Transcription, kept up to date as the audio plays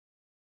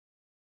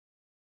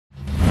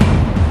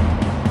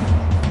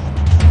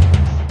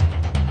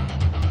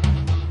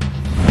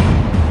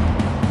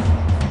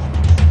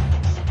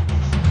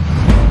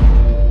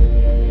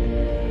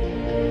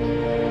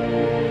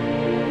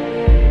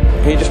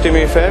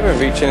me a favour and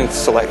reach in and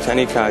select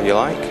any card you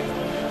like.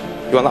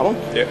 You want that one?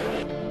 Yeah.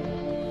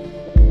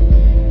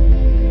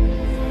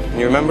 Can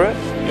you remember it?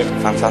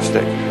 Yeah.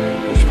 Fantastic.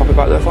 Can you just pop it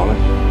back there for me?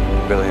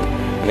 Brilliant.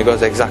 And it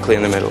goes exactly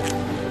in the middle.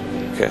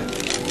 Okay.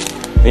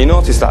 And you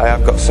notice that I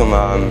have got some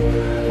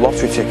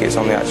lottery tickets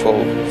on the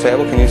actual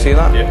table. Can you see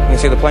that? Yeah. Can you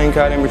see the playing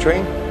card in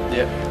between?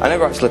 Yeah. I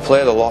never actually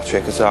play the lottery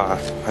because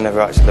I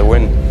never actually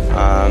win.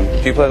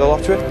 Do you play the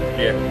lottery?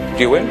 Yeah. Do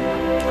you win?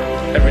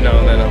 Every now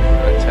and then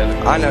I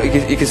tend. I know,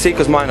 you can see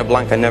because mine are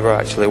blank, I never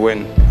actually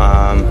win.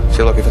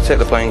 See, look, if I take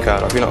the playing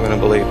card off, you're not going to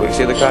believe, but you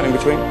see the card in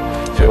between?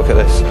 So look at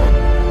this.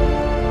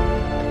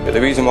 But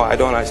the reason why I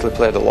don't actually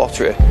play the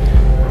lottery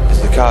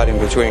is the card in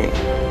between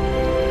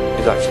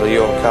is actually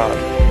your card.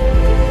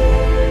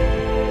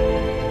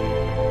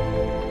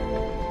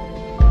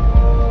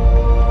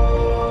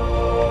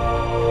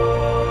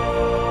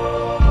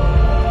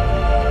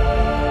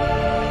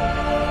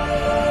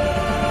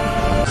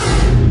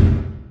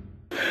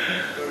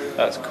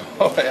 That's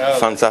quite hard.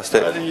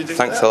 Fantastic. How do you do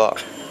Thanks that? a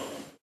lot.